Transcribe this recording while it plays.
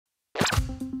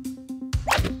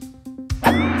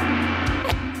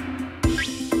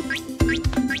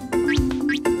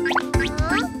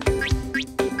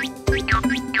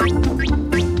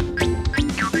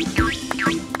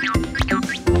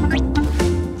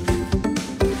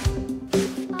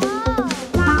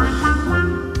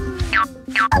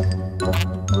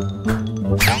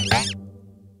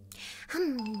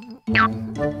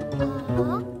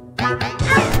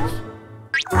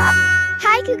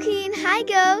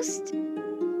Ghost.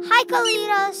 Hi,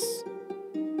 Carlitos.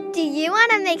 Do you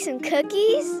want to make some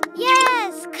cookies?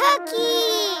 Yes,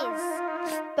 cookies!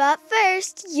 But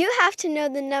first, you have to know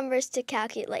the numbers to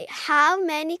calculate how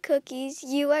many cookies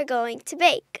you are going to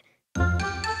bake. 1,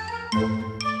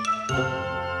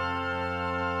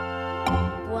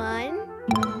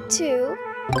 2,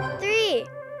 3.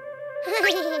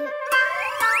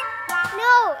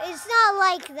 No, it's not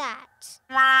like that.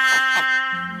 1.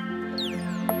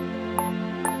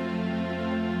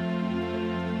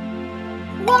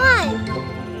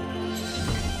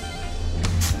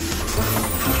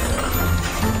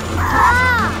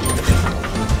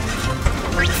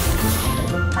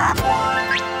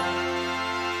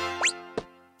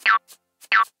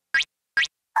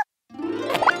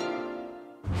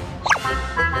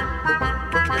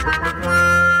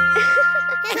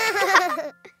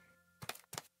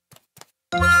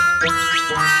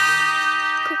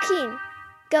 Cuquin,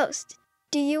 Ghost,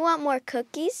 do you want more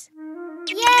cookies?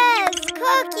 Yes,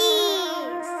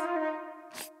 cookies!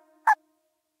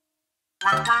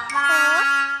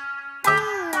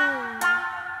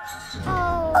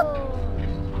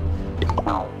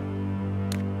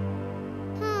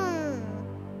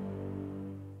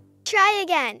 Try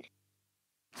again.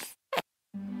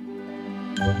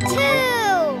 2.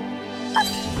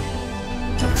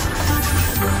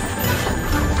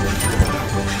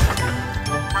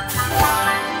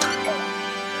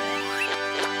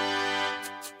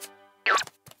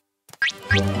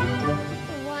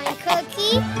 1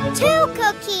 cookie, 2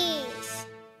 cookies.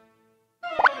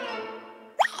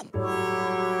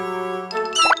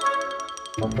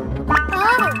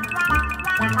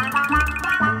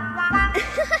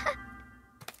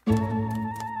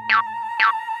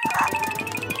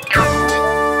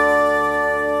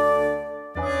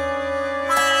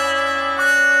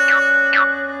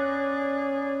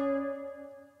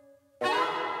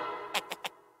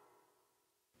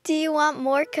 Do you want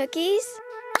more cookies?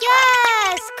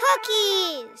 Yes,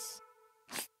 cookies.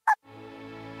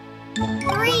 3.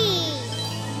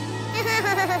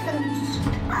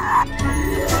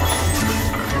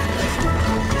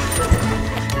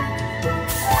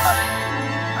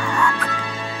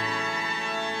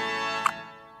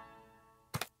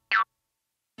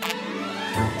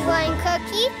 One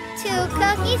cookie, 2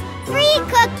 cookies, 3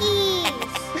 cookies.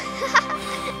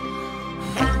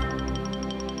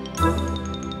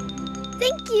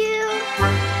 Thank you.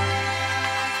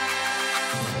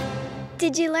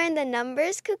 Did you learn the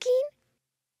numbers, Cuquin?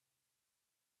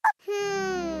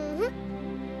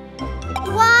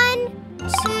 1,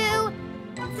 2,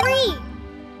 3.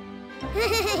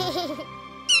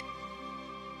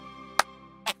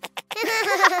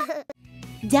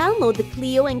 Download the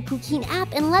Cleo and Cuquín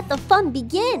app and let the fun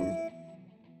begin.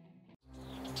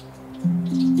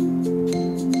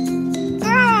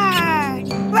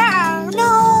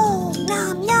 No!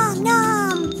 Nom, nom,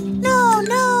 nom! No,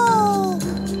 no!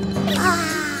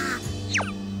 Ah!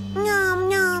 Nom,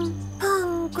 nom!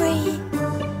 Hungry!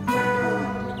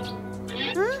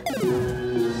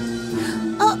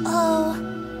 Uh-oh!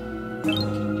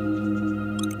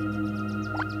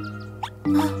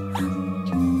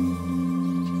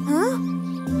 Huh?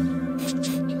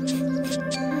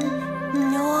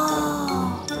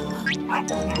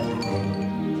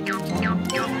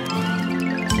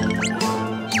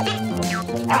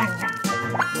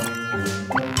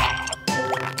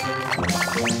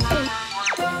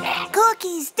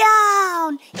 Cookies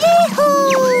down!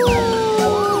 Yee-hoo! Yoo-hoo!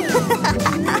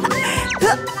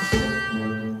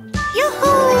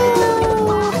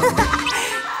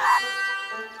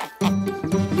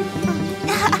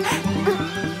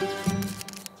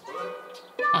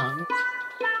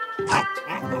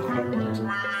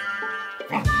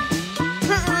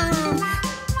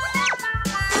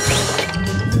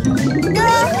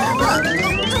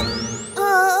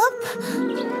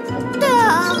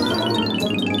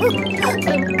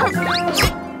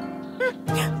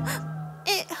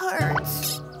 It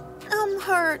hurts. I'm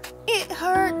hurt. It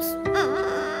hurts.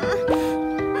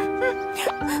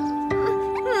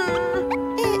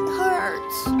 It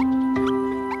hurts.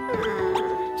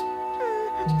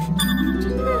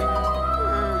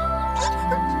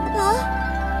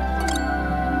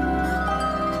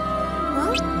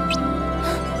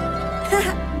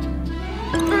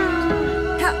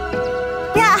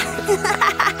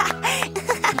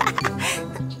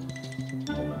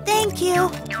 Thank you.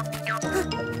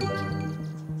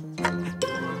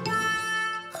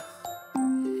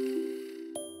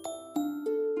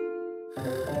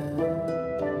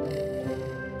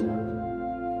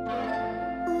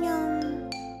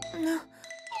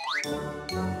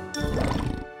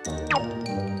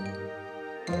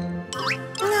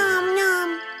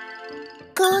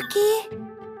 cookie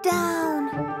down.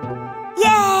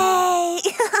 Yay!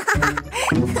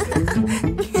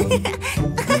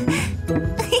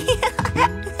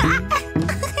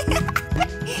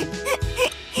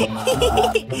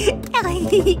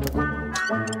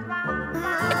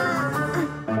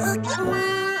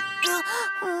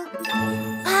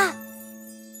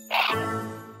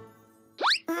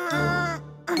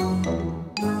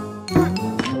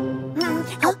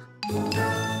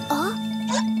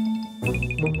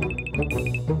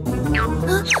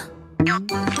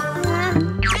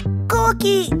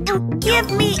 Cookie,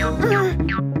 give me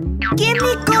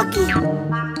cookie.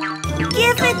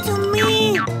 Give it to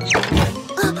me.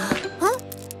 Huh?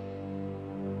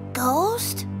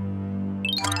 Ghost?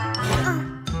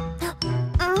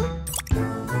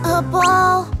 A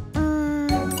ball?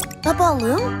 A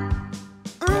balloon?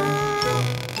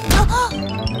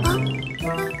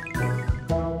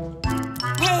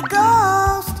 Hey,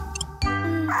 Ghost!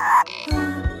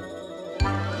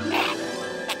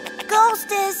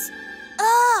 Ghost is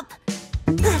up!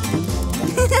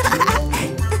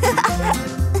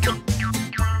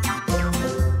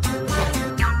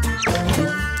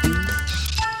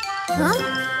 Huh?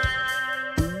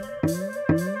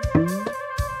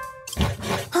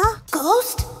 Huh?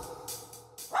 Ghost?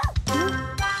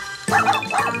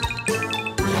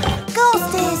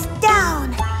 Ghost is down!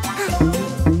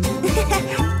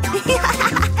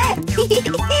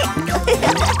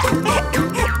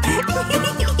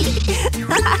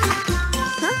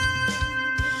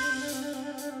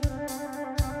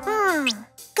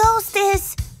 Ghost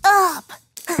is up!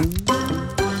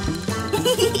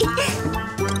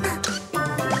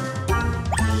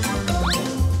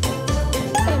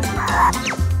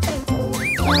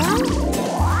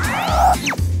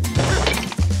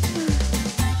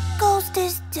 Ghost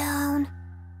is down.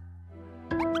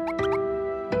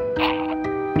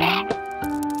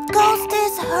 Ghost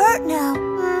is hurt now.